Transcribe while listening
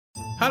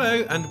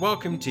Hello and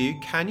welcome to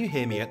Can You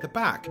Hear Me at the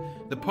Back,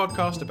 the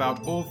podcast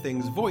about all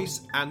things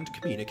voice and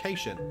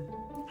communication.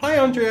 Hi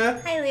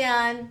Andrea. Hi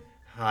Leon.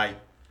 Hi.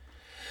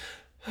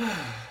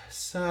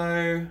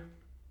 So,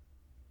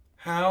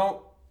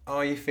 how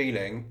are you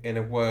feeling in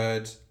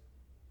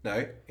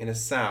in a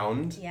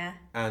sound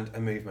and a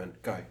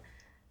movement? Go.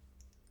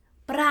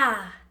 Bra.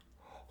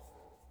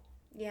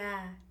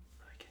 Yeah.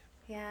 Like it.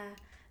 Yeah.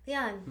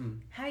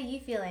 Leon, how are you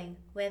feeling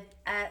with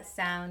a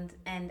sound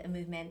and a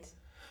movement?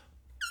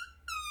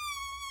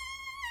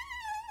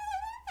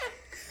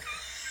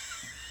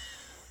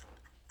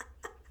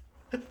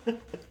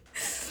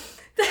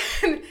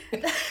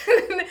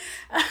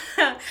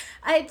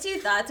 I had two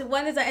thoughts.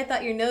 One is that I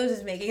thought your nose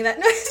was making that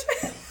noise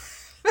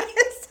for a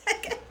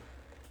second. And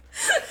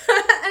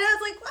I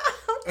was like, wow,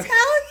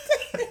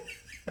 talented.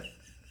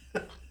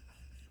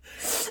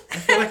 I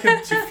feel like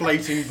a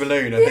deflating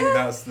balloon. I think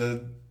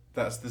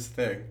that's this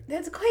thing.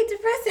 That's quite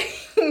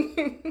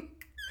depressing.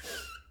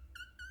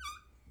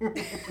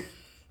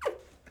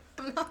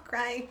 I'm not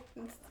crying.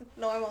 It's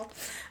normal.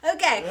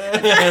 Okay.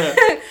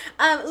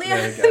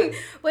 Leon,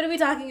 what are we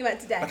talking about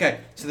today? Okay,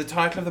 so the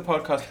title of the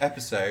podcast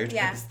episode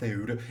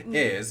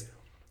is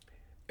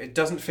It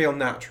Doesn't Feel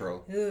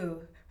Natural.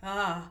 Ooh.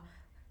 Ah.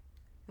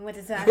 What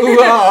is that? Ooh,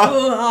 ah.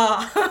 Ooh,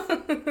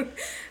 ah.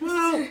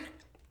 Well,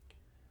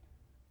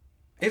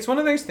 it's one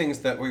of those things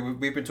that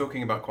we've been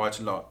talking about quite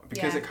a lot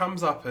because it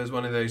comes up as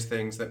one of those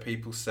things that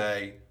people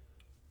say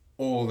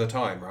all the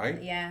time,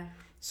 right? Yeah.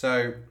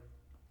 So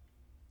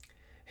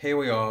here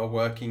we are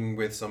working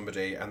with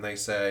somebody and they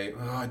say,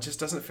 oh, it just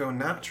doesn't feel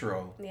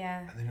natural. Yeah.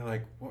 And then you're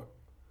like, what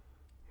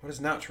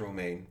does natural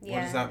mean?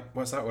 Yeah.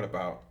 What's that all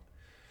about?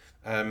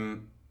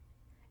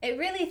 It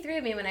really threw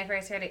me when I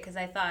first heard it because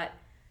I thought,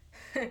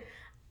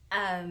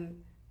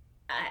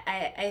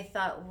 I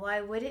thought,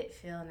 why would it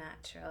feel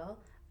natural?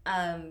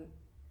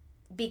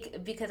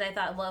 Because I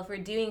thought, well, if we're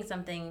doing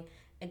something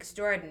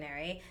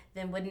extraordinary,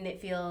 then wouldn't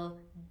it feel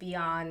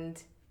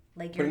beyond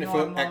like your normal?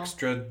 Wouldn't it feel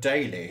extra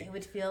daily? It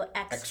would feel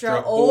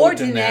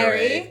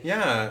extraordinary.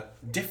 Yeah,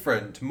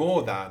 different,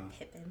 more than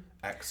Pippin.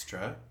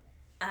 extra.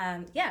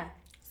 Yeah.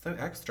 So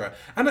extra.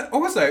 And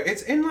also,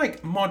 it's in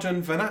like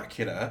modern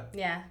vernacular.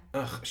 Yeah.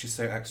 Ugh, she's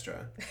so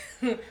extra.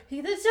 That's so true.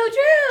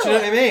 Do you know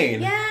what I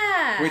mean?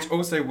 Yeah. Which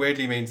also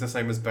weirdly means the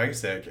same as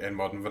basic in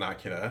modern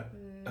vernacular.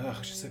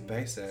 Ugh, she's so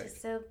basic. She's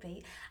so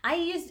basic. I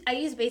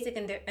use basic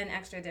and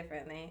extra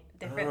differently.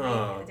 Different.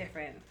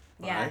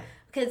 Yeah. Why?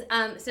 Because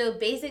so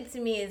basic to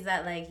me is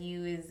that like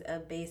you is a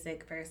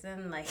basic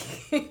person, like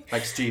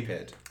Like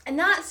stupid.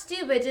 not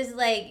stupid, just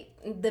like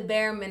the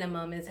bare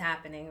minimum is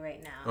happening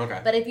right now.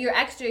 Okay. But if you're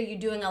extra, you're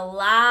doing a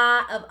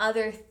lot of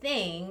other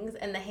things,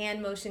 and the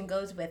hand motion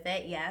goes with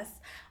it. Yes.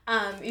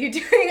 You're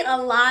doing a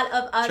lot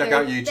of other Check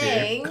out YouTube.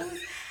 things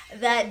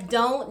that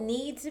don't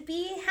need to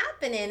be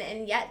happening,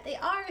 and yet they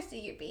are. So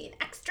you're being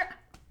extra.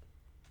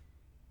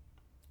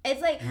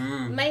 It's like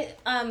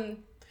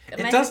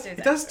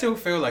It does still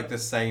feel like the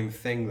same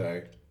thing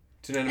though.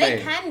 Do you know what I mean?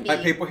 It can be.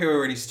 Like people who are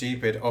really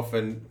stupid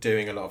often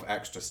doing a lot of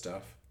extra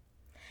stuff.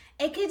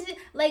 It could,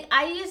 like,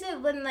 I use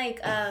it when, like,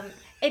 I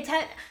think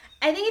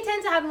it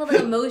tends to happen with, like,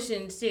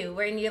 emotions, too,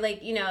 where you're,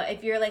 like, you know,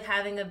 if you're, like,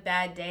 having a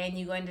bad day and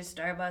you go into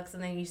Starbucks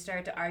and then you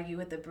start to argue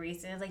with the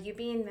barista, and it's like, you're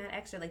being that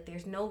extra, like,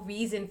 there's no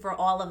reason for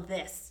all of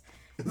this.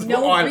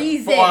 No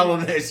reason. For all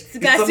of this. It's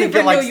got something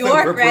super like New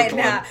York Silver right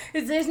Brooklyn. now.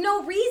 There's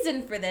no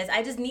reason for this.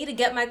 I just need to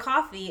get my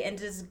coffee and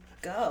just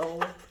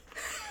go.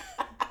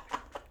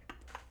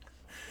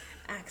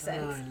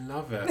 Accents. Oh, I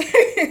love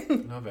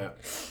it. Love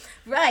it.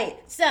 Right.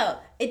 So,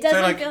 it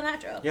doesn't feel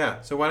natural. Yeah,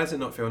 so why does it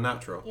not feel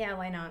natural? Yeah,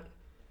 why not?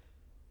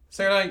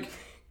 So like...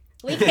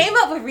 We came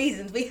up with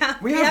reasons. We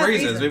have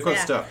reasons. We've got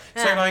yeah. stuff.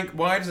 So like,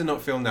 why does it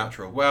not feel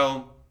natural?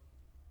 Well,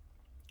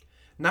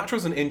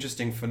 natural's an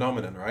interesting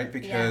phenomenon, right?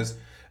 Because,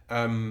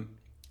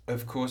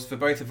 of course, for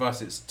both of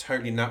us, it's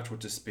totally natural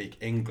to speak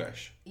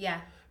English. Yeah.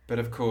 But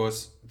of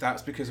course,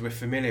 that's because we're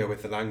familiar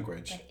with the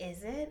language. But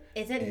is it?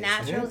 Is it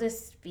natural to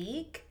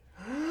speak?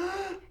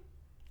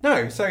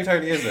 No, so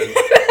totally isn't.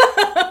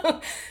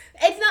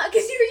 It's not,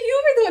 because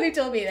you were the one who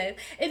told me this.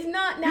 It's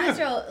not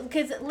natural,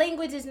 because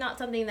language is not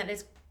something that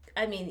is,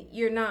 I mean,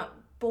 you're not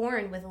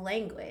born with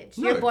language.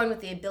 No. You're born with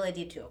the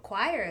ability to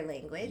acquire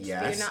language,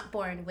 Yes. but you're not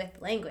born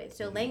with language.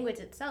 So language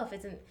itself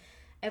isn't,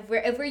 if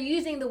we're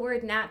using the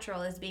word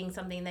natural as being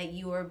something that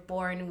you were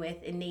born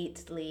with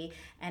innately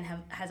and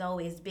has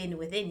always been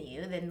within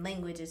you, then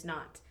language is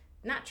not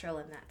natural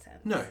in that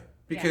sense. No,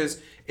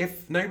 because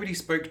if nobody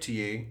spoke to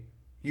you,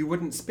 you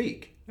wouldn't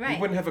speak. Right.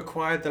 You wouldn't have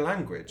acquired the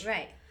language.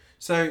 Right.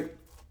 So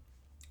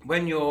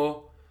when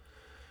you're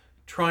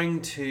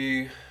trying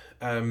to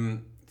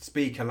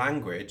speak a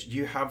language,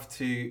 you have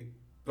to,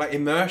 like,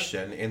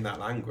 immersion in that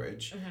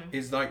language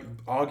is like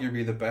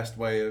arguably the best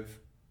way of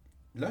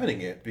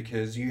learning it,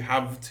 because you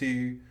have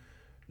to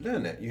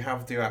learn it. You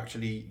have to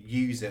actually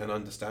use it and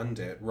understand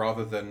it,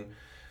 rather than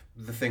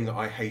the thing that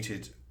I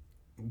hated.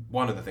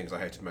 One of the things I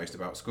hated most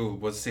about school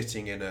was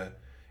sitting in a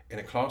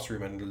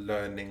classroom and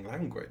learning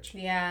language.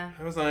 Yeah.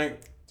 I was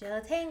like, Yo lo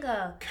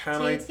tengo.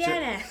 Can Si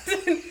I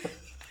tienes.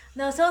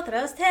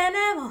 Nosotros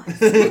tenemos.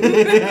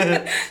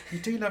 You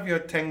do love your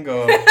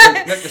tengo.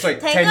 Sorry,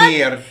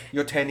 tenir.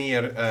 Your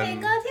tenir.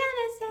 Tengo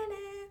tienes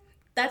tiene.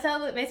 That's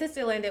how my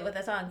sister learned it with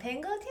a song.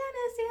 Tengo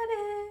tienes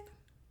tiene.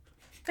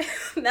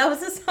 That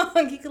was a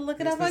song. You can look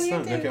it up on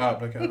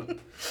YouTube. Look it up.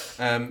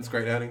 It's a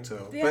great learning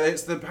tool. Yeah. But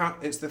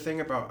it's the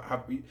thing about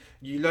how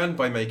you learn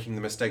by making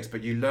the mistakes,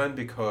 but you learn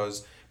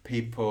because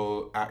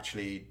people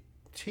actually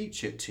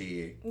teach it to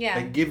you. Yeah.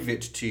 They give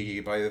it to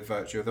you by the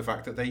virtue of the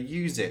fact that they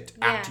use it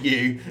at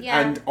you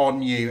and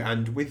on you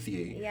and with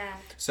you. Yeah.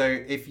 So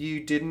if you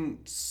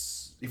didn't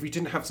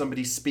have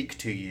somebody speak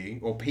to you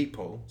or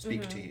people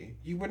speak to you,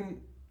 you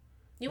wouldn't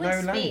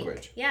know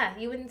language. Yeah,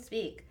 you wouldn't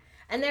speak.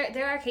 And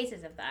there are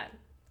cases of that,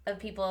 of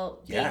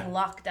people being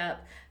locked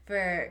up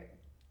for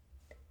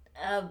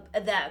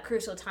that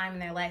crucial time in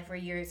their life where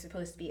you're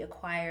supposed to be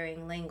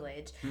acquiring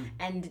language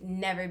and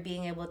never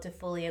being able to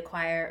fully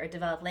acquire or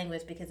develop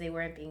language because they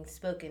weren't being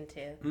spoken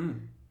to.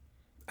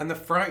 And the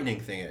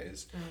frightening thing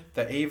is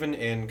that even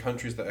in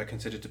countries that are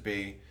considered to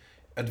be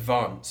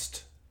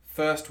advanced,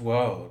 first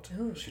world,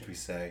 should we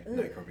say?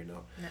 No, probably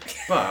not. No.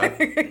 But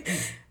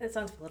that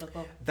sounds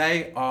political.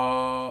 There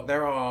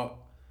are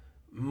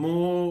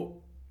more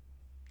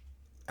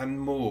and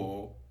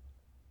more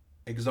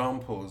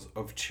examples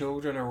of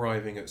children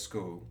arriving at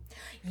school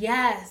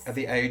at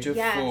the age of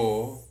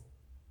 4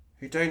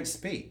 who don't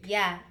speak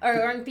or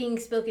aren't being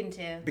spoken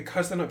to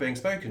because they're not being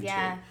spoken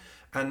to.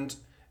 And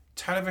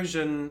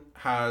television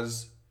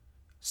has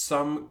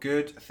some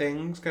good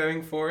things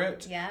going for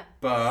it,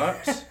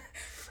 but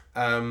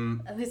I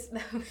was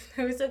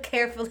so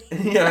carefully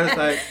it's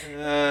like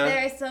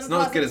it's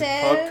not as good as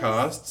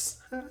podcasts.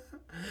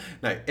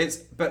 No,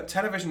 but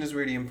television is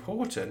really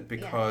important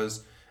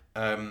because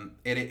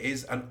it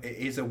is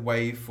a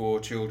way for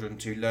children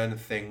to learn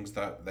things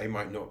that they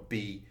might not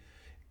be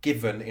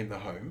given in the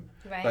home.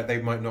 Right. Like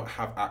they might not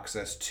have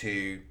access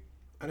to,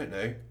 I don't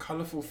know,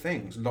 colourful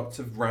things, lots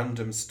of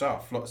random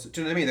stuff. Do you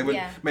know what I mean? They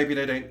wouldn't. Maybe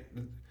they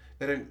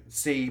don't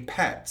see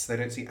pets. They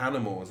don't see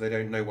animals. They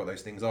don't know what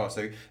those things are.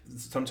 So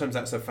sometimes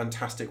that's a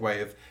fantastic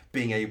way of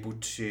being able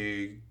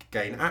to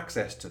gain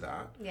access to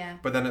that. Yeah.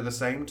 But then at the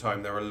same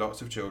time, there are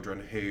lots of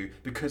children who,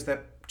 because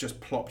they're just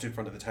plopped in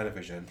front of the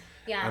television,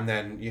 and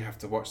then you have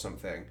to watch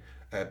something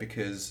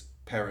because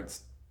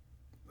parents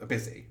are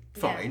busy.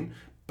 Fine,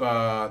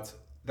 but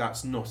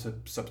that's not a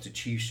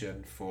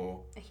substitution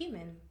for a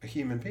human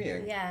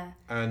being. Yeah.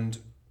 And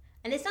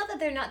it's not that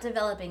they're not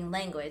developing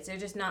language. They're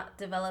just not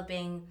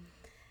developing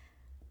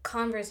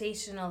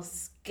conversational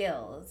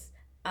skills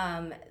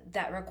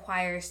that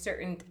require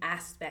certain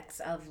aspects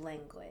of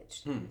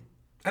language. And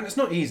it's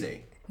not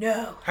easy.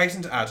 No.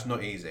 Hasten to add,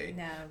 not easy.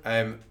 No.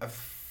 A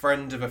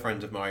friend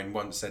of mine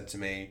once said to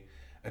me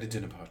at a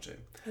dinner party.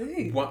 I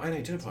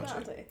know, dinner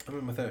party. I'm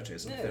in my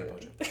 30s. I'm at a dinner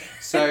party.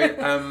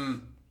 So,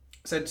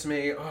 said to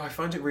me, I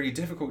find it really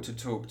difficult to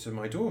talk to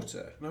my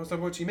daughter. And I was like,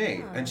 what do you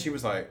mean? And she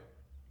was like,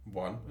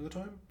 1 at the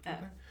time.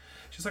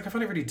 She's like, I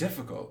find it really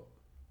difficult.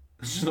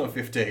 She's not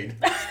 15.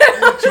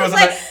 She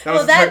wasn't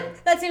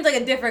that seems like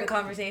a different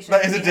conversation.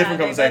 That is a different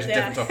conversation,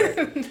 different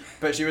topic.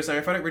 But she was saying,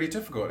 I find it really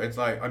difficult. It's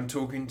like I'm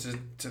talking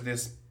to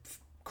this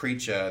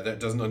creature that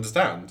doesn't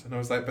understand. And I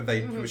was like, but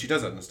she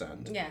does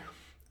understand. Yeah.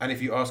 And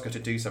if you ask her to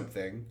do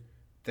something,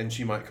 then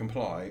she might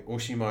comply, or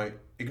she might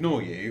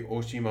ignore you,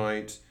 or she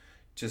might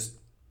just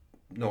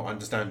not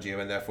understand you,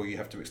 and therefore you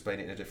have to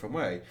explain it in a different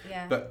way.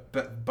 Yeah. But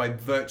by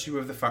virtue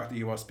of the fact that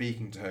you are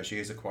speaking to her, she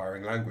is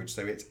acquiring language.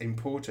 So it's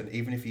important,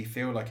 even if you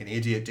feel like an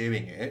idiot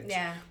doing it.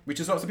 Yeah. Which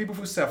is lots of people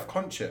feel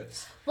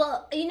self-conscious.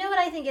 Well, you know what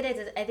I think it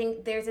is I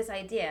think there's this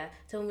idea.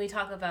 So when we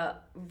talk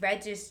about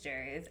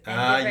registers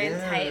and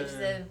different types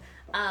of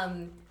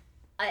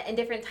and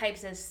different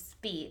types of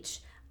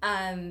speech,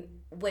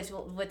 which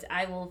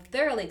I will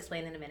thoroughly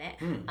explain in a minute,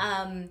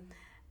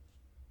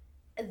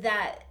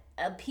 that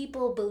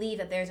people believe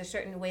that there's a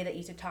certain way that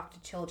you should talk to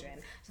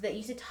children. So that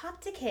you should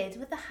talk to kids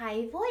with a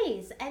high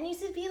voice. And you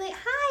should be like,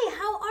 hi,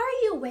 how are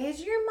you?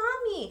 Where's your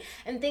mommy?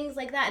 And things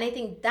like that. And I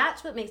think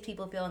that's what makes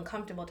people feel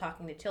uncomfortable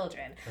talking to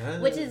children.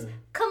 Which is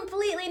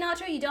completely not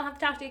true. You don't have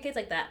to talk to your kids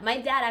like that.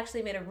 My dad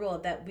actually made a rule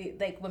that we,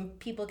 like, when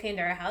people came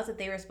to our house, that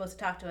they were supposed to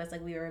talk to us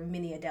like we were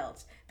mini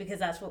adults. Because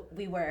that's what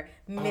we were,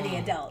 mini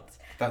adults.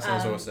 That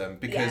sounds awesome.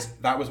 Because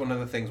that was one of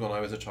the things when I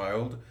was a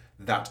child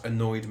that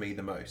annoyed me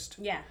the most.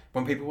 Yeah.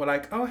 When people were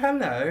like, oh,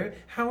 hello,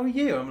 how are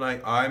you? I'm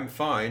like, I'm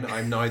fine.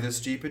 I'm neither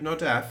stupid nor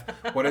deaf.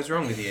 What is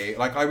wrong with you?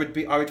 Like, I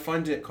would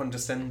find it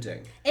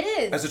condescending. It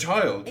is. As a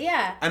child.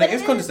 Yeah. And it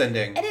is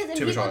condescending. It is. And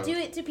to people a child. do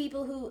it to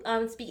people who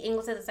speak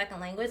English as a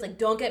second language. Like,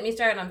 don't get me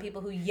started on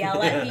people who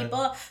yell at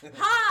people.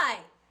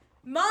 Hi,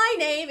 my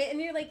name. And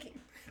you're like,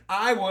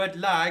 I would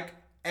like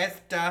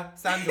Esther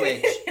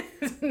sandwich.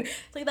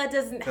 Like, that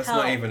doesn't help. That's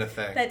not even a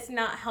thing. That's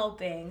not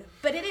helping.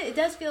 But it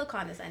does feel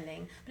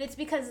condescending. But it's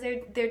because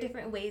they're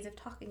different ways of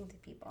talking to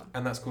people.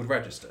 And that's called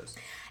registers.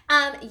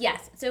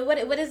 Yes. So what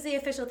is the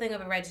official thing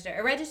of a register?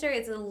 A register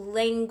is a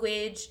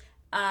language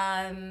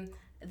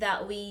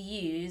that we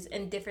use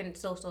in different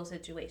social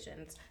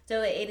situations.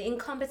 So it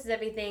encompasses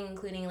everything,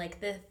 including like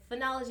the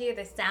phonology or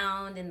the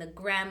sound and the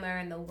grammar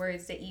and the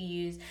words that you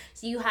use.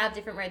 So you have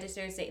different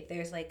registers. Say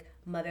there's like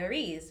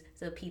motherese,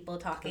 so people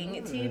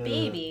talking to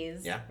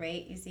babies, yeah.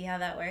 right? You see how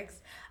that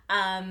works?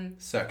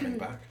 Circling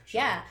back.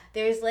 Sure. Yeah,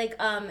 there's like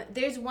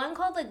there's one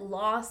called like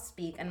law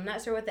speak, and I'm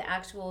not sure what the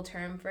actual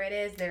term for it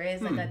is. There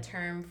is like a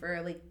term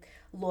for like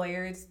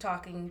lawyers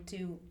talking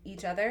to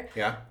each other.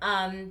 Yeah.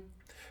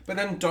 But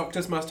then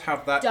doctors must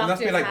have that. There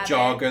must be like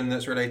jargon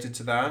that's related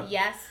to that.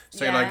 Yes.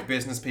 So like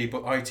business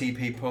people, IT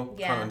people,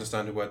 can't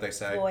understand a word they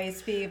say.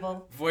 Voice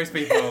people.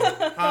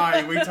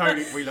 Hi,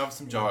 we love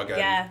some jargon.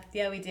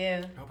 Yeah, we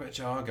do. Oh, but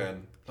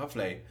jargon.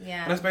 Lovely.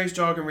 Yeah. And I suppose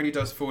jargon really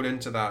does fall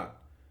into that.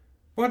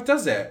 Well,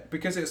 does it?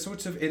 Because it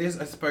is,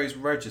 I suppose,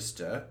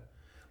 register,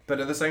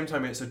 but at the same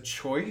time, it's a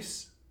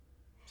choice.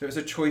 So it's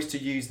a choice to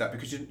use that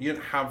because you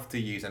don't have to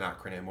use an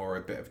acronym or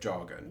a bit of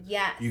jargon.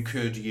 Yes. You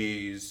could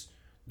use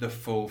the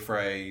full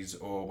phrase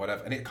or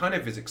whatever. And it kind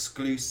of is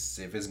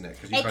exclusive, isn't it?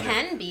 It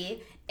can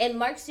be. It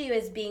marks you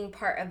as being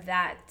part of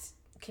that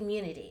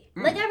community.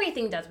 Like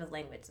everything does with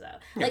language, though.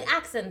 Yeah. Like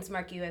accents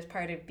mark you as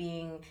part of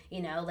being,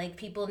 like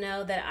people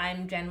know that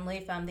I'm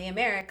generally from the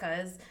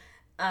Americas.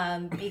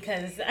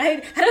 Because I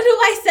don't know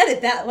why I said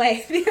it that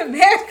way. The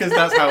Americas. Because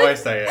that's how I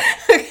say it.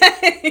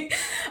 Okay.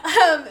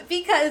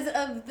 Because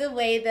of the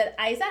way that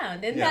I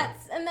sound, and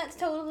that's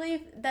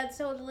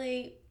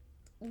totally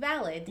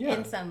valid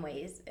in some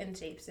ways, in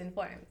shapes and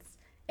forms.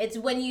 It's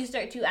when you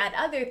start to add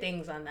other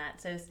things on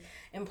that, so it's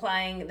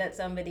implying that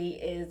somebody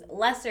is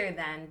lesser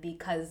than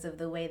because of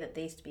the way that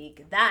they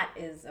speak. That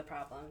is a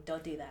problem.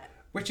 Don't do that.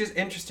 Which is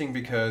interesting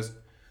because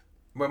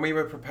when we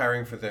were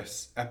preparing for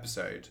this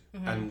episode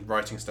and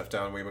writing stuff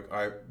down, we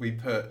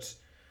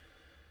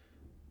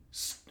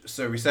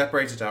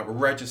separated out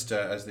register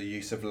as the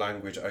use of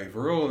language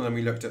overall, and then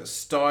we looked at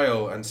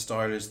style, and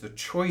style is the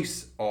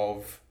choice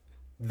of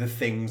the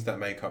things that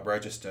make up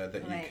register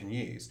that you can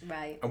use.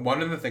 Right. And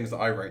one of the things that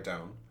I wrote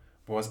down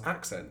was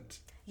accent.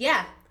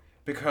 Yeah.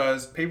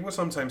 Because people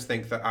sometimes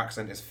think that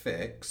accent is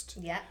fixed.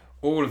 Yeah.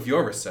 All of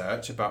your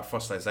research about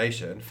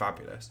fossilization,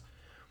 fabulous.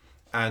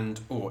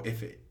 Or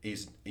if it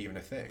is even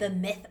a thing. The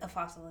myth of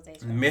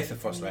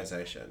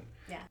fossilization.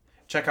 Yeah.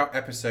 Check out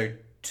episode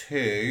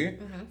 2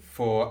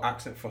 for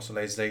accent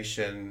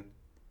fossilization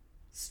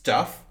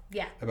stuff.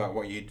 Yeah. About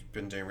what you'd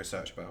been doing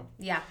research about.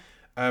 Yeah.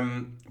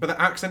 But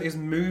the accent is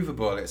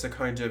movable. It's a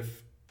kind of...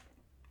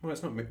 Well,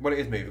 it's not... Well, it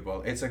is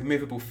movable. It's a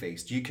movable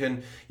feast. You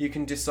can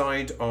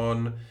decide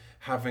on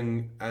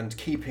having and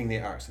keeping the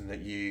accent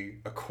that you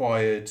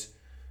acquired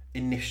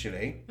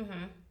initially.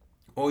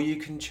 Or you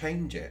can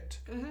change it.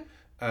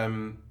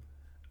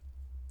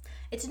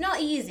 It's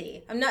not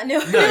easy. I'm not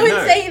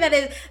saying that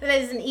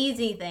is an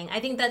easy thing. I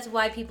think that's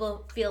why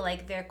people feel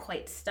like they're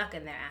quite stuck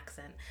in their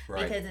accent.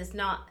 Right. Because it's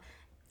not...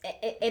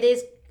 It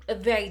is a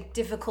very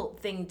difficult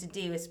thing to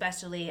do,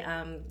 especially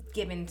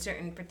given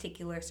certain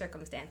particular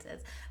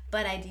circumstances.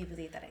 But I do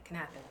believe that it can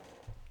happen.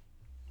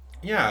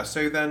 Yeah,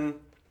 so then...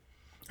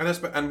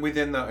 And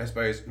within that, I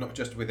suppose, not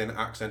just within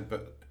accent,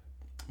 but...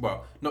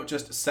 Well, not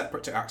just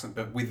separate to accent,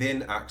 but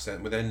within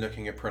accent, within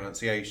looking at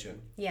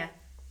pronunciation. Yeah.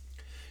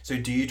 So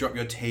do you drop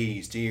your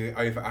T's? Do you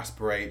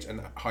over-aspirate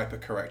and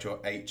hyper-correct your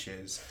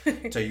H's?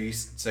 Do you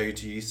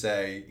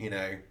say,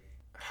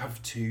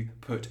 have to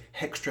put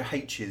extra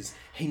H's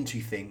into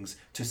things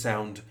to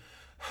sound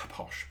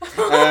posh?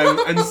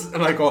 And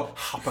I got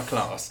upper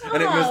class.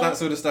 And it was that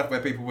sort of stuff where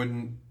people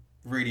wouldn't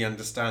really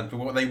understand. But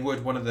what they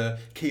would, one of the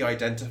key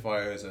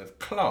identifiers of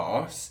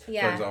class,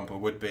 for example,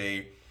 would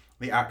be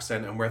the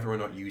accent and whether or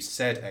not you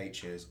said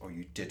H's or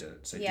you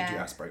didn't. So did you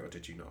aspirate or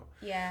did you not?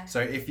 Yeah. So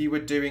if you were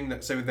doing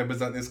that, so there was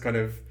like this kind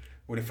of,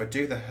 well, if I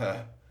do the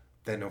her,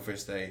 then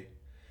obviously,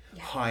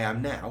 hi,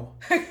 I'm now,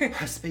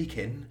 her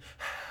speaking,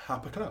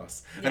 upper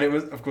class. Yeah. And it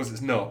was, of course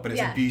it's not, but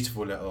it's a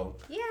beautiful little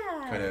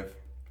kind of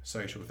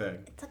social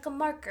thing. It's like a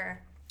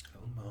marker. A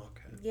little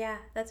marker. Yeah,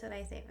 that's what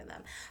I say for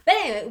them. But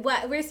anyway,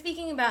 we're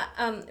speaking about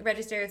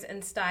registers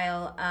and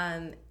style,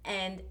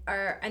 and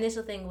our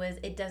initial thing was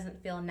it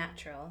doesn't feel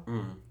natural.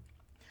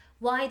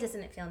 Why doesn't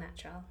it feel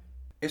natural?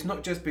 It's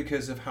not just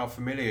because of how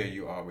familiar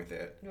you are with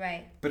it.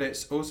 Right. But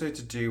it's also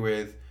to do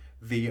with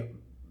the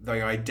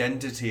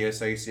identity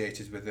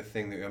associated with the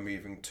thing that you're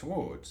moving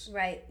towards.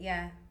 Right,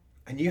 yeah.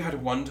 And you had a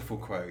wonderful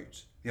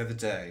quote the other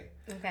day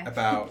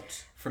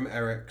from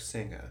Eric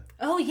Singer.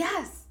 Oh,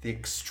 yes. The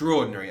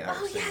extraordinary Eric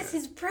Singer. Oh, yes,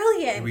 he's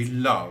brilliant. Who we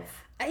love.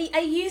 I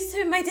used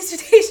him in my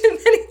dissertation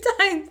many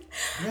times.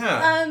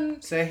 Yeah.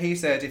 So he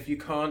said, if you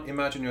can't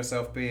imagine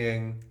yourself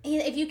being...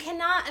 If you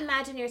cannot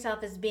imagine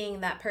yourself as being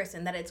that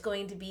person, that it's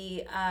going to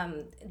be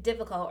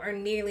difficult or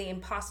nearly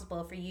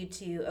impossible for you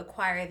to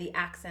acquire the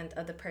accent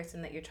of the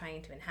person that you're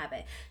trying to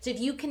inhabit. So if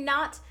you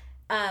cannot...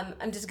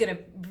 I'm just going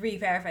to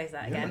re-paraphrase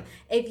that again.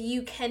 If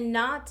you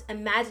cannot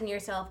imagine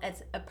yourself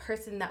as a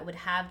person that would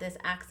have this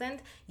accent,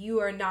 you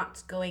are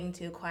not going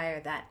to acquire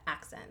that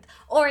accent.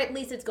 Or at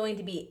least it's going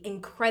to be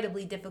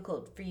incredibly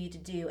difficult for you to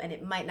do, and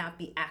it might not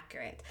be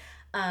accurate.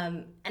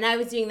 And I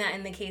was doing that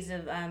in the case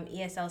of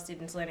ESL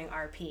students learning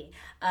RP.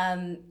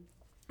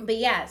 But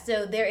yeah,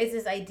 so there is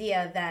this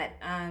idea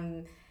that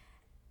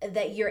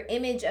that your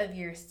image of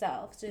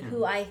yourself, so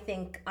who I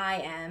think I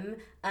am,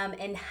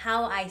 and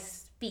how I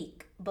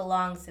speak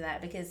belongs to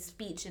that, because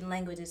speech and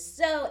language is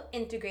so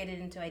integrated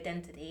into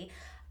identity.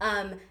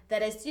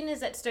 That as soon as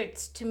that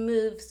starts to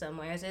move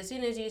somewhere, so as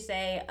soon as you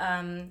say,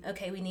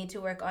 okay, we need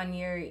to work on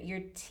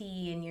your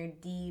T and your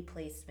D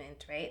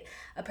placement, right?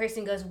 A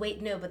person goes,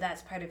 wait, no, but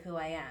that's part of who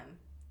I am.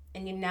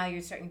 And now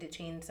you're starting to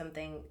change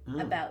something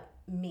about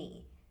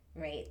me,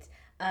 right?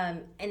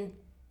 And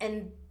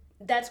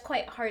that's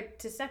quite hard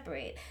to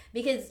separate,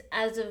 because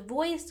as a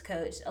voice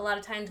coach, a lot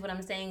of times what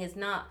I'm saying is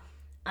not,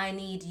 I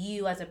need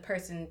you as a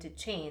person to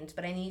change,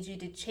 but I need you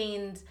to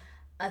change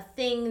a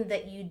thing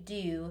that you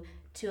do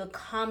to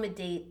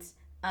accommodate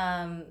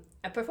a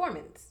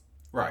performance.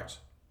 Right.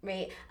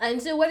 Right.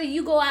 And so whether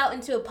you go out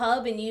into a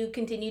pub and you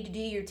continue to do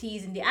your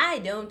T's and D's, I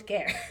don't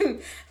care.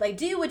 Like,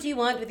 do what you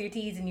want with your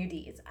T's and your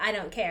D's. I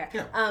don't care.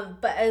 Yeah.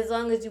 But as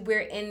long as we're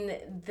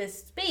in this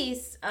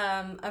space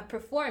of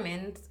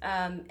performance,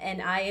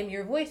 and I am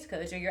your voice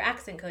coach or your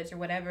accent coach or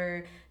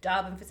whatever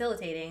job I'm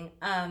facilitating,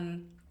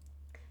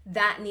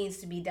 that needs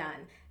to be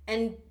done.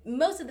 And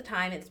most of the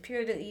time it's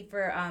purely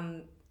for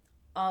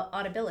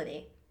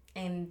audibility.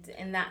 And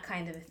that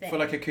kind of a thing. For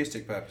like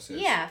acoustic purposes.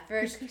 Yeah, for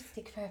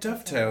acoustic purposes.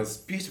 Dovetails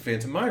beautifully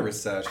into my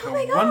research. Oh How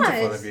my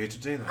wonderful gosh. of you to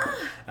do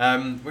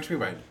that. Which we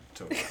won't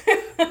talk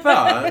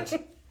about.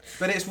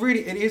 But it is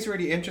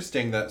really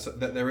interesting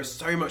that there is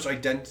so much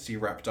identity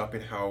wrapped up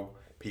in how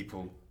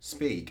people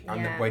speak,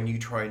 and that when you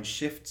try and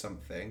shift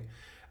something,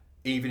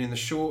 even in the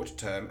short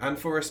term and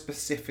for a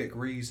specific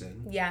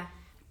reason,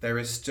 there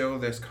is still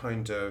this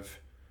kind of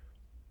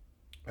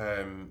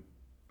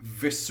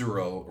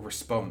visceral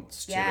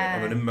response to it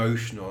on an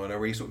emotional and a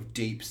really sort of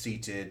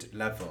deep-seated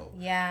level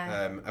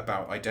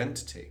about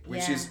identity,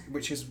 which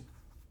is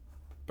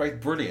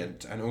both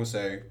brilliant and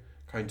also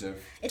kind of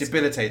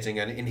debilitating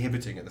and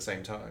inhibiting at the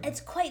same time. It's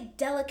quite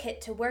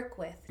delicate to work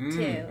with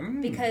too,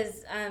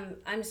 because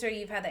I'm sure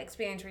you've had that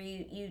experience where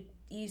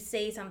you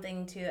say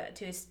something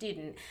to a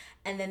student,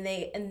 and then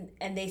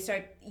they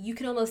start, you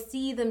can almost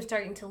see them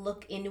starting to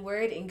look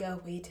inward and go,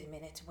 wait a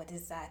minute, what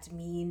does that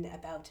mean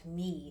about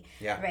me?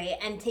 Right?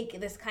 And take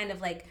this kind of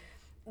like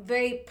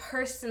very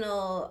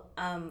personal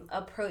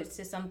approach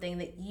to something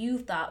that you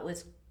thought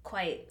was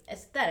quite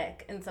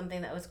aesthetic and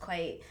something that was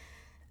quite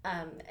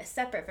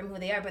separate from who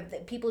they are,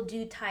 but people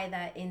do tie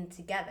that in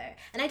together.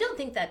 And I don't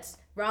think that's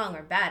wrong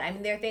or bad. I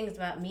mean, there are things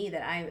about me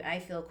that I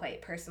feel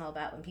quite personal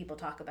about when people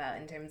talk about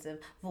in terms of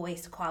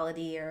voice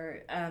quality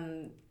or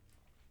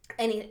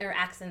or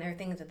accent or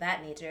things of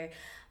that nature.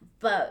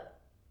 But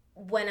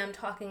when I'm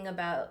talking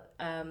about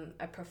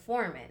a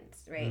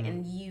performance, right,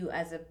 and you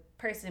as a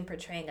person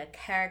portraying a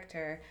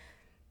character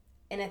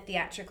in a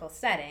theatrical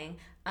setting,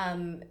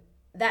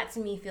 that to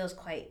me feels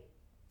quite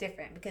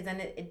different, because then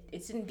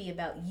it shouldn't be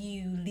about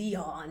you,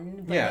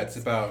 Leon. But it's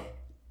about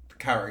the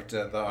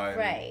character that I'm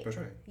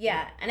portraying.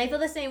 Yeah, and I feel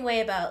the same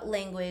way about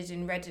language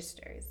and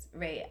registers,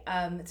 right?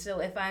 So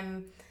if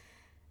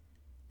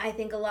I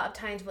think a lot of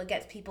times what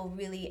gets people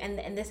really,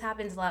 and this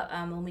happens a lot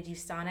when we do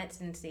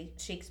sonnets and say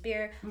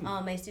Shakespeare,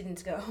 my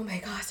students go, oh my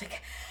gosh,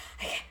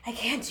 I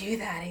can't do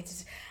that.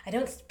 I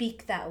don't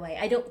speak that way.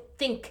 I don't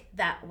think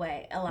that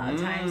way a lot of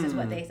times is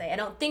what they say. I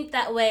don't think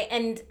that way.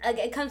 And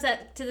it comes to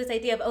this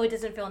idea of, it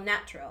doesn't feel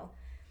natural.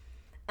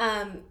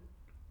 And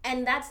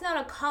that's not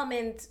a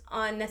comment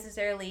on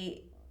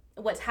necessarily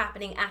what's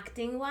happening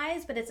acting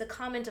wise, but it's a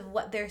comment of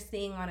what they're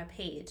seeing on a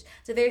page.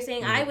 So they're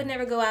saying, I would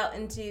never go out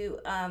into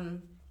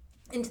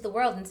the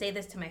world and say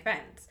this to my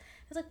friends.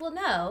 I was like, well,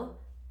 no.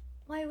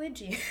 Why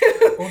would you?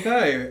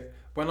 Although,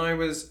 when I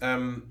was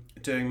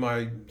doing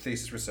my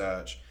thesis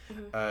research,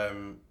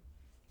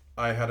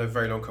 I had a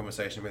very long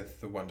conversation with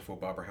the wonderful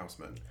Barbara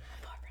Houseman.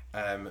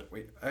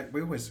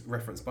 We always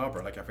reference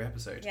Barbara like every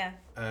episode. Yeah.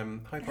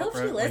 Hi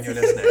Barbara, when you're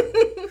listening.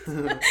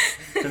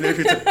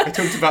 I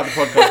talked about the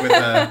podcast with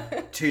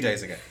her 2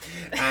 days ago,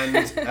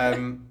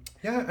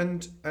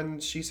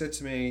 and she said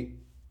to me,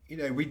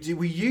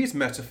 we use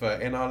metaphor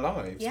in our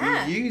lives.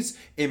 Yeah. We use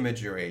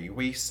imagery.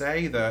 We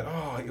say that,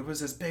 it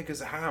was as big as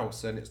a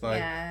house. And it's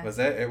like, was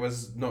it? It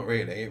was not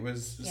really. It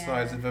was the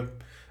size of a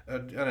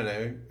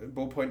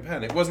ballpoint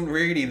pen. It wasn't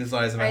really the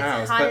size of a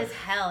house. It's hot as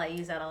hell. I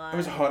use that a lot. It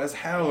was hot as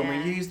hell. And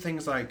we use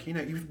things like,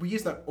 we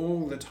use that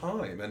all the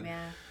time. And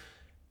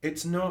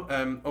it's not,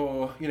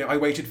 I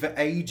waited for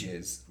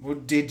ages. Well,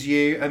 did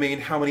you? I mean,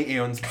 how many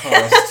eons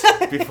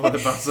passed before the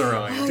bus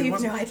arrived? You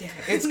have no idea.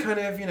 It's kind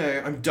of,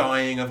 I'm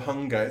dying of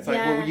hunger. It's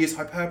like, we use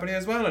hyperbole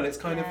as well. And it's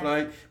kind of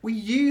like, we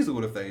use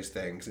all of those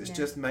things. It's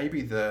just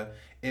maybe the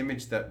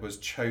image that was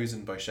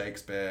chosen by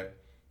Shakespeare,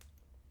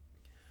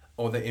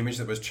 or the image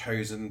that was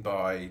chosen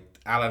by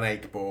Alan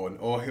Ayckbourn,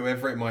 or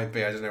whoever it might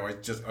be. I don't know.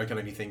 I can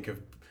only think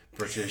of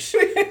British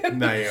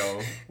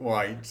male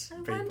white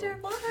people. Wonder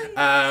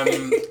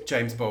why.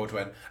 James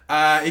Baldwin.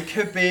 It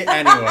could be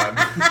anyone.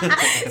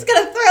 Just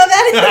gonna throw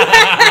that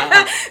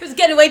in. It was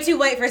getting way too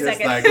white for a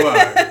second. Like, whoa,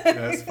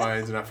 that's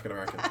fine. He's an African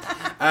American.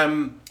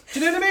 Do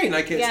you know what I mean?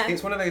 Like Yeah.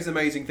 it's one of those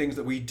amazing things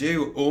that we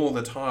do all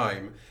the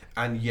time,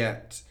 and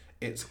yet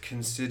it's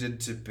considered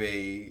to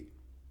be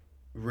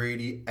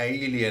really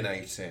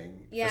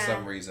alienating Yeah. for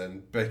some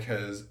reason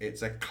because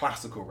it's a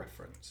classical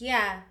reference.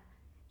 Yeah.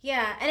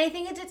 Yeah. And I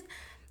think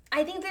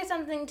I think there's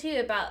something too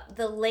about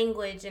the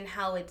language and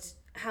how it's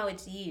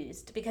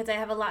used, because I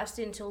have a lot of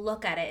students who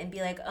look at it and be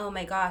like, oh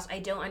my gosh, I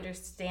don't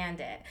understand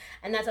it.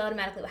 And that's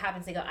automatically what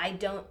happens. They go, I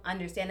don't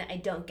understand it. I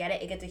don't get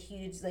it. It gets a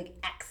huge like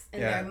X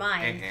in their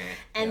mind.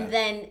 And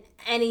then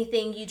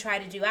anything you try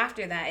to do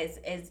after that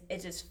is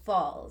it just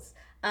falls.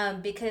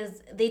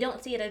 Because they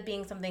don't see it as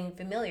being something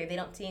familiar. They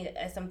don't see it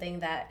as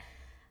something that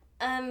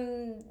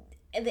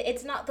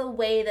it's not the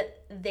way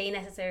that they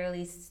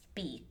necessarily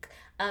speak.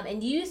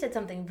 And you said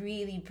something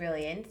really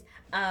brilliant.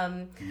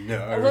 No.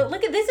 Well,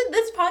 look at this.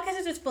 This podcast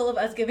is just full of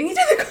us giving each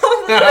other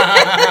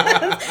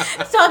compliments.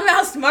 It's talking about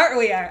how smart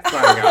we are.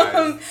 Sorry,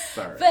 guys.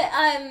 Sorry.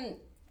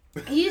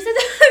 But you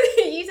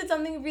said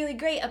something really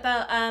great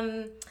about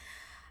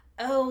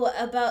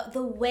about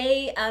the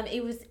way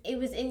it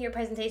was in your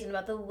presentation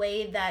about the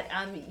way that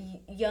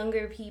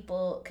younger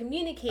people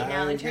communicate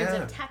now in terms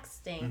of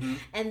texting,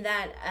 and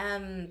that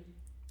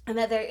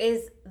there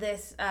is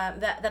this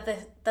that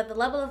the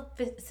level of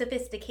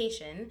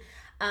sophistication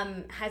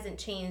hasn't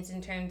changed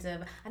in terms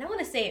of, I don't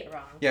want to say it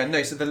wrong. Yeah,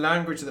 no, so the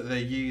language that they're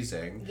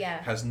using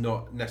Yeah. has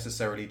not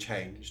necessarily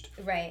changed.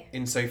 Right.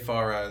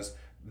 Insofar as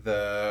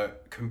the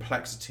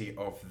complexity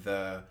of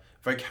the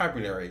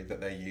vocabulary that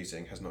they're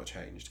using has not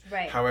changed.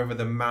 Right. However,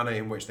 the manner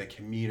in which they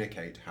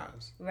communicate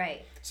has.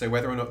 Right. So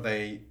whether or not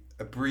they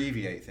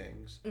abbreviate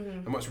things.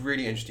 And what's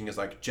really interesting is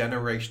like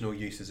generational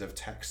uses of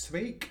text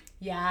speak.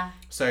 Yeah.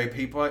 So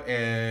people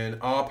in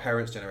our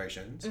parents'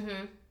 generations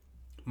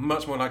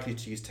much more likely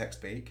to use text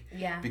speak,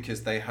 Yeah.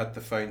 because they had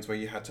the phones where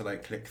you had to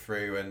like click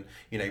through and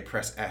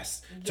press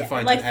S to Yeah,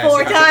 find like an S. 4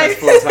 You had to press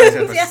 4 times, you had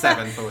to press Yeah.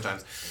 7 4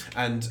 times,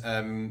 and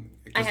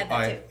I had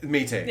that too.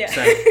 me too. Yeah.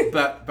 So,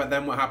 but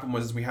then what happened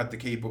was we had the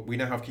keyboard. We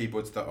now have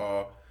keyboards that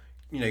are,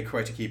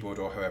 QWERTY keyboard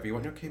or however you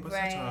want your keyboard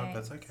set up. Right.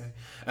 That's okay.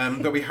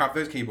 But we have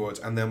those keyboards,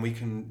 and then we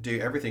can do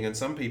everything. And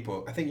some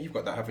people, I think you've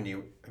got that, haven't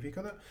you? Have you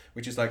got that?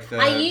 Which is like the.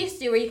 I used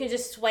to, where you could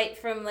just swipe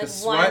from like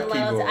The one swipe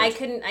level. keyboard.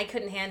 I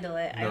couldn't handle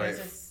it. No,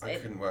 I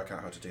couldn't work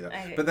out how to do that.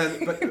 Okay.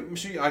 But I'm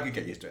sure I could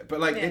get used to it. But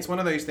like, Yeah. it's one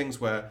of those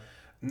things where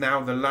now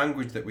the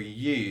language that we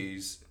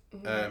use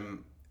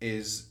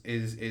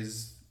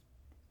is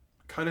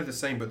kind of the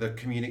same, but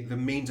the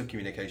means of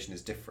communication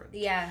is different.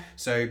 Yeah.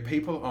 So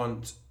people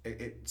aren't.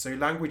 So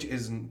language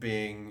isn't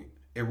being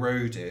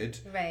eroded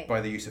Right. by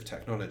the use of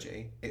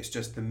technology. It's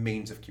just the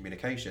means of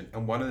communication,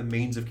 and one of the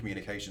means of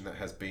communication that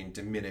has been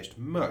diminished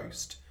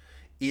most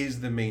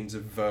is the means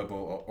of verbal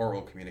or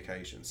oral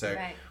communication. So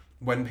Right.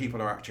 when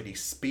people are actually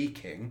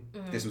speaking,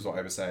 this was what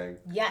I was saying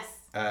Yes.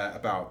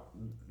 about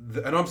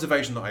an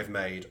observation that I've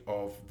made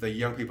of the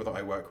young people that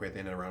I work with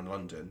in and around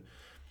London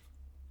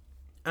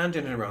and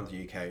in and around the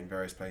UK in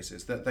various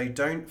places, that they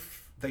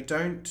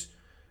don't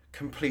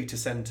complete a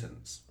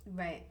sentence.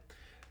 Right.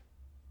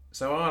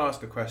 So I'll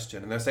ask a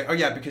question and they'll say, "Oh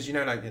yeah, because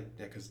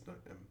because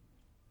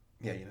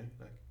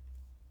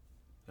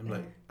I'm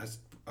like,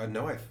 I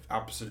know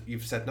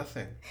you've said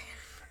nothing."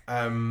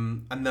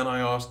 And then I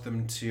ask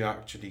them to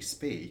actually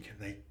speak, and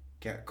they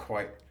get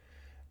quite,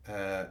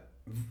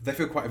 they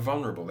feel quite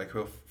vulnerable. They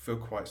feel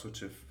quite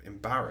sort of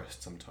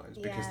embarrassed sometimes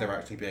because they're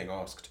actually being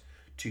asked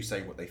to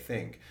say what they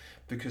think,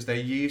 because they're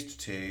used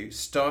to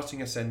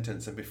starting a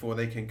sentence and before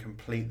they can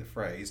complete the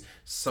phrase,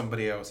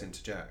 somebody else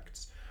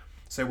interjects.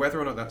 So whether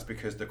or not that's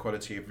because the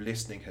quality of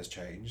listening has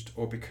changed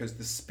or because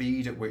the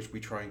speed at which we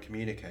try and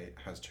communicate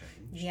has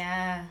changed.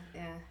 Yeah.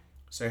 Yeah.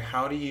 So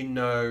how do you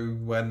know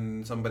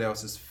when somebody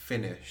else is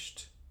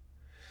finished?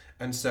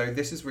 And so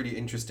this is really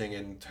interesting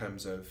in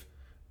terms of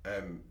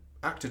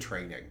actor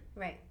training.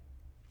 Right.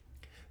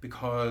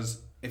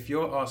 Because if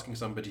you're asking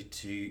somebody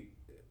to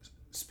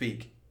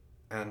speak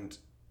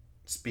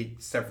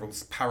several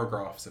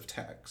paragraphs of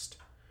text,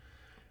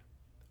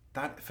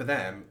 that for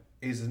them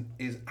is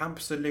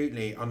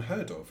absolutely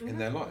unheard of in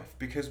their life.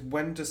 Because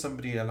when does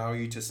somebody allow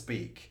you to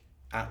speak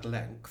at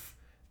length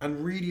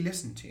and really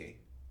listen to you?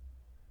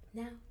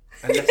 Now.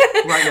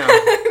 Right now.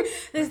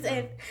 This is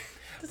it.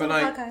 But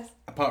like,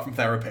 apart from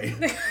therapy,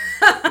 which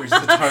is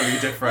a totally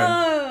different.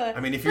 I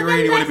mean, if you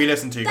really want to be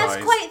listened to, that's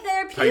guys, quite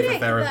therapeutic, pay for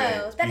therapy.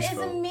 though. It's That is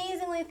peaceful.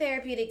 amazingly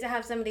therapeutic to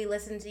have somebody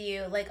listen to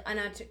you like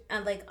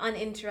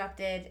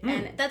uninterrupted,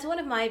 and that's one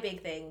of my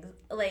big things.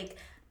 Like,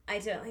 I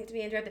don't like to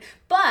be interrupted,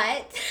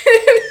 but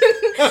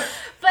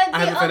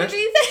haven't finished.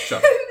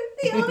 Sure.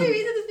 the only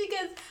reason is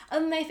because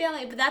of my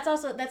family. But that's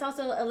also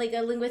like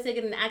a linguistic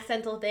and an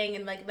accental thing,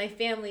 and like my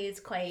family is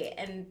quite.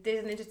 And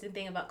there's an interesting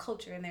thing about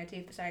culture in there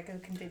too. Sorry, I can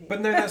continue.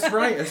 But no, that's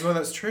right as well.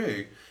 That's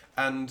true,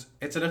 and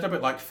it's a little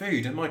bit like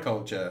food in my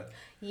culture.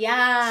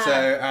 Yeah. So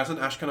as an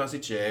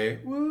Ashkenazi Jew,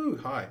 woo,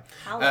 hi.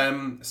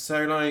 Hello.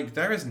 So like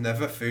there is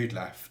never food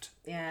left,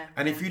 Yeah.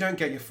 and if you don't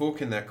get your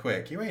fork in there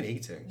quick, you ain't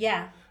eating.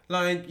 Yeah.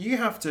 Like you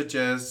have to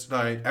just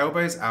like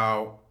elbows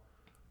out,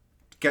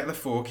 get the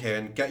fork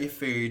in, get your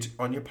food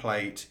on your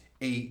plate,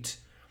 eat.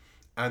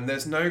 And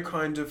there's no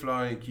kind of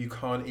like, you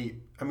can't eat.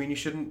 I mean, you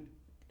shouldn't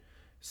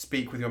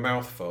speak with your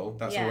mouth full.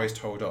 That's always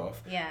told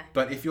off. Yeah.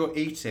 But if you're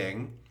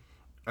eating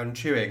and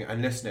chewing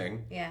and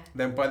listening,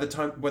 then by the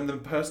time when the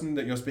person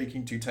that you're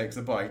speaking to takes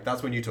a bite,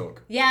 that's when you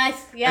talk.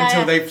 Yes. Yeah.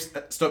 Until they've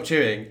stopped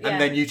chewing,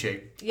 and then you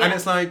chew. Yeah. And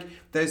it's like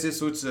there's this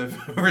sort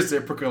of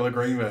reciprocal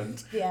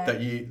agreement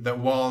that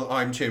while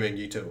I'm chewing,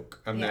 you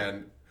talk,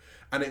 and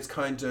it's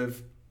kind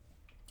of,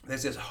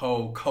 there's this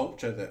whole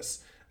culture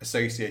that's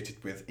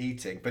associated with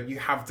eating, but you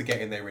have to get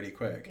in there really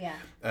quick. Yeah.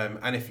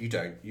 And if you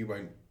don't, you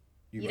won't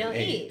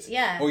eat.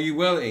 Yeah. Or you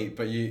will eat,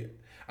 but you.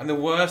 And the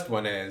worst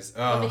one is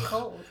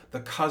cold.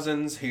 The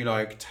cousins who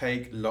like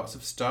take lots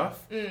of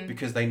stuff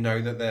because they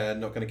know that they're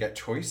not going to get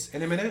choice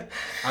in a minute,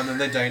 and then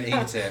they don't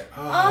eat it.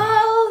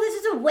 This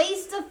is a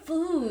waste of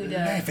food.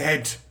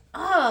 Livid.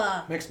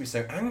 Makes me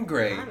so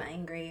angry. I'm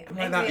angry. I'm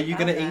like that. Are you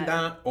going to eat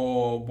that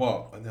or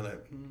what? And they're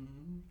like,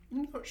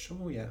 I'm not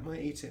sure yet. I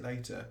might eat it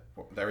later.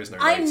 Well, there is no.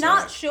 I'm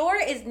not sure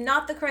is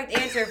not the correct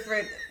answer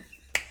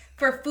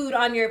for food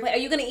on your plate. Are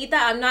you going to eat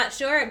that? I'm not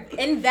sure.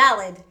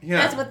 Invalid. Yeah,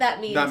 that's what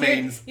that means. That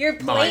means your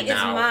plate is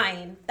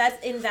mine.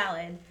 That's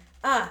invalid.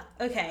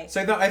 Okay.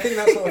 So I think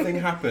that sort of thing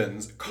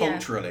happens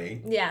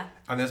culturally. Yeah.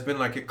 And there's been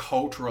like a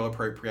cultural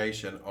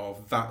appropriation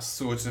of that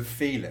sort of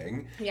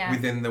feeling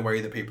within the way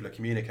that people are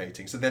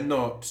communicating. So they're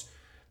not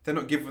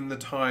given the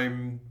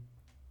time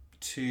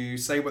to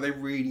say what they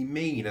really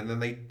mean, and then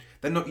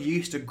they're not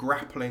used to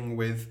grappling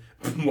with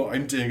what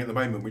I'm doing at the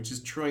moment, which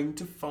is trying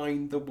to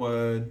find the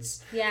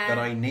words that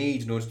I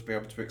need in order to be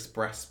able to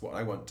express what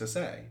I want to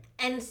say.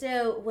 And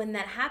so when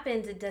that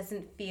happens, it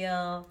doesn't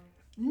feel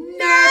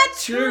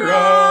natural.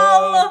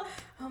 Oh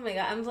my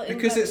god,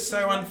 because it's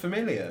so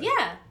unfamiliar.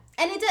 Yeah.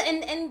 And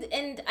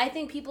and I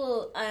think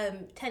people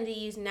tend to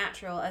use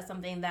natural as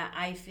something that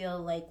I feel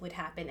like would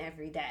happen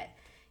every day.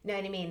 You know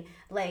what I mean?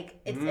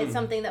 Like it's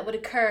something that would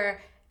occur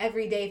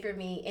every day for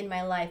me in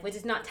my life, which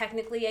is not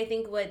technically, I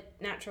think, what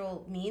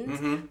natural means,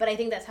 but I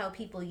think that's how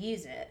people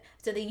use it.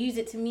 So they use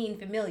it to mean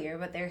familiar,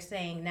 but they're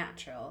saying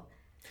natural.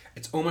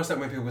 It's almost like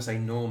when people say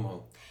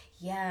normal.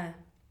 Yeah.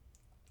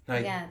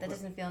 Like, that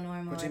doesn't feel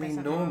normal. What do you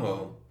mean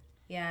normal?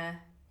 Yeah.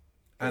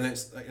 And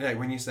it's like,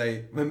 when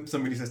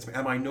somebody says to me,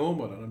 am I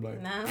normal? And I'm like,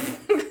 no.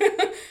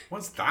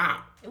 What's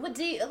that? What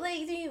do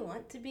you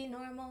want to be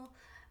normal?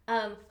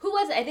 Who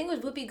was it? I think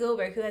it was Whoopi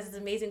Goldberg who has this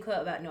amazing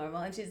quote about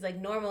normal, and she's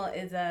like, normal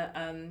is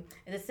a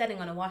setting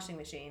on a washing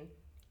machine.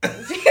 I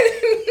feel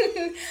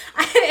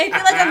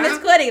like I'm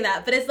misquoting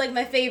that, but it's like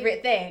my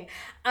favorite thing.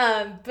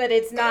 But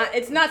it's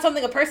not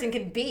something a person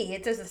can be.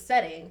 It's just a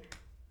setting.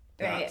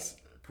 Right? That's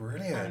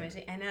brilliant.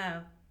 I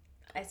know.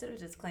 I sort of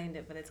just claimed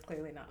it, but it's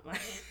clearly not mine.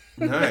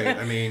 No,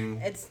 I mean...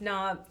 It's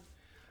not...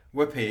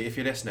 Whoopi, if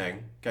you're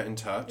listening, get in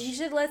touch. You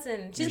should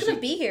listen. She's going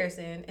to be here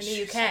soon in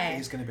the UK.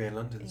 She's going to be in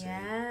London soon.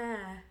 Yeah.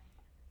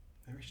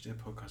 Maybe we should do a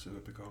podcast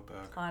with Whoopi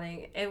Goldberg.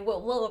 Plotting. It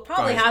will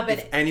probably happen.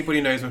 If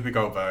anybody knows Whoopi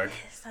Goldberg,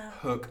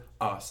 hook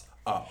us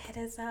up. Hit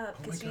us up,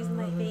 because she's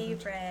my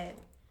favorite.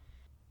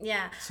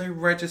 Yeah. So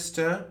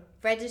register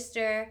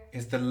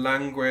is the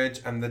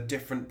language and the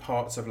different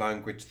parts of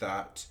language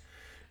that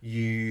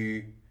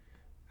you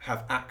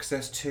have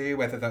access to,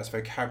 whether that's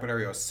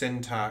vocabulary or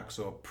syntax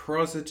or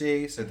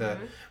prosody, so the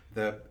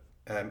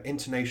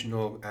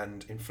intonational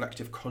and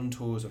inflective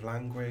contours of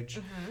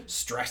language,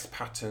 stress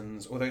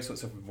patterns, all those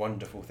sorts of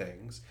wonderful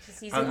things.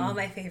 Just using all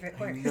my favorite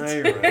words. I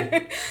know,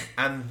 right?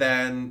 And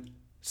then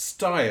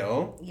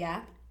style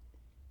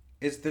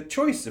is the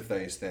choice of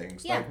those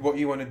things, like what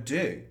you want to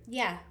do.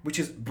 Yeah. Which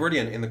is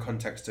brilliant in the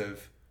context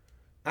of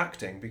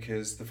acting,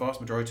 because the vast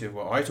majority of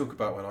what I talk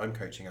about when I'm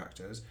coaching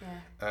actors,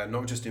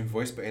 not just in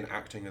voice but in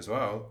acting as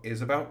well,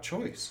 is about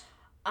choice.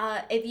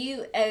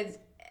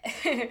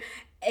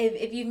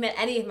 If you've met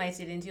any of my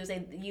students,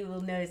 you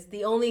will notice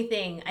the only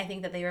thing I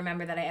think that they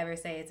remember that I ever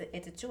say is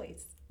it's a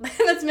choice.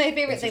 That's my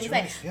favorite thing to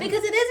say,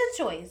 because it is a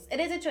choice. It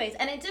is a choice,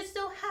 and it just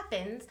so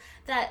happens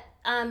that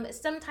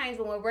sometimes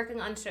when we're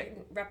working on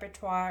certain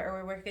repertoire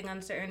or we're working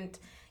on certain,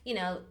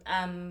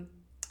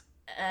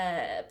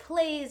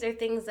 plays or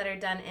things that are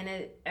done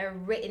are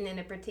written in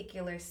a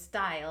particular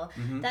style,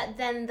 that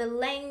then the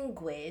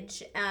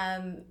language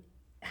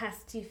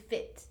has to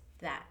fit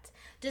that.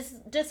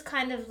 Just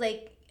kind of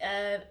like,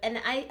 and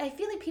I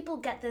feel like people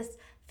get this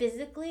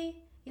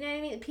physically. You know what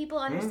I mean? People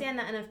understand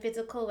that in a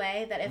physical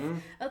way. That if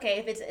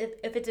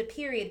it's a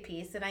period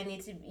piece, then I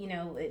need to,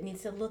 it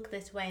needs to look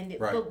this way. And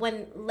but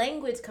when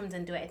language comes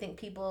into it, I think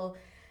people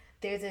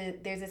there's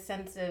a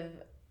sense of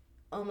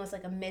almost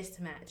like a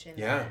mismatch in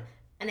that.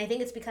 And I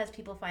think it's because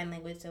people find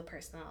language so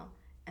personal,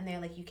 and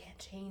they're like, you can't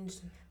change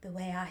the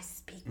way I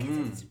speak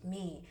because it's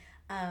me.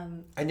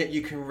 And yet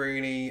you can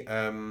really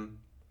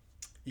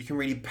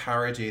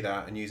parody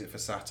that and use it for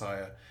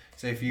satire.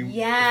 So if you,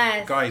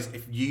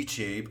 if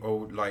YouTube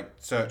or like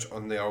search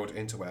on the old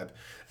interweb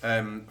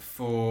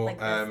for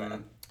like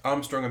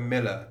Armstrong and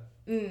Miller,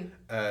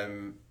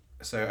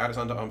 so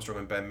Alexander Armstrong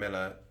and Ben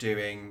Miller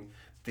doing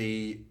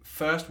the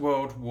First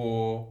World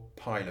War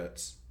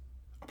pilots.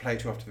 I'll play it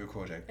to you after the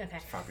recording. Okay.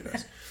 It's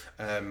fabulous.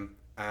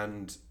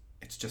 And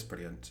it's just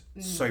brilliant.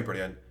 So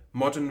brilliant.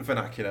 modern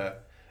vernacular,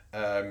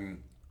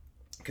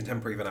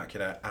 contemporary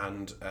vernacular,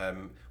 and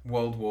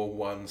World War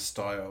One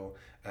style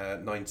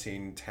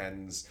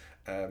 1910s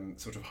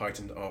sort of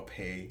heightened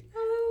RP.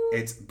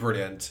 It's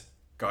brilliant.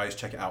 Guys,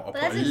 check it out. I'll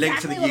put a link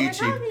to the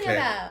YouTube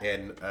clip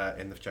in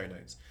the show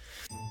notes.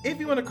 If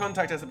you want to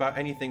contact us about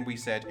anything we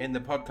said in the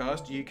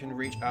podcast, you can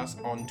reach us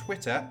on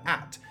Twitter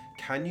at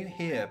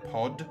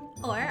CanYouHearPod,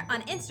 or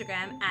on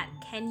Instagram at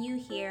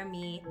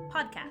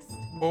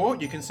CanYouHearMePodcast. Or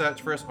you can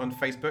search for us on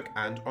Facebook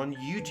and on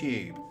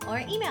YouTube. Or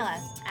email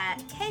us at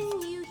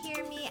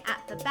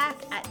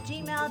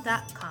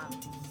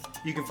canyouhearmeattheback@gmail.com.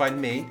 You can find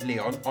me,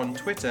 Leon, on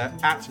Twitter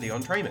at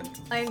Leon Trayman.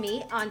 Or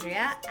me,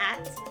 Andrea,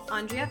 at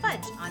Andrea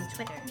Fudge on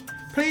Twitter.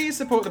 Please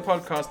support the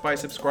podcast by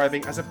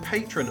subscribing as a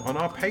patron on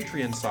our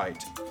Patreon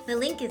site. The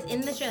link is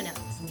in the show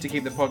notes. To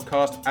keep the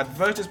podcast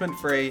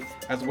advertisement-free,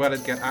 as well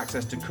as get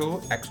access to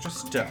cool extra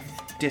stuff,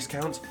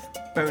 discounts,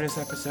 bonus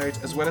episodes,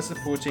 as well as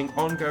supporting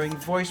ongoing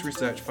voice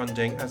research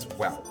funding as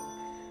well.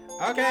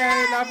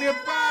 Okay, love you,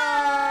 bye!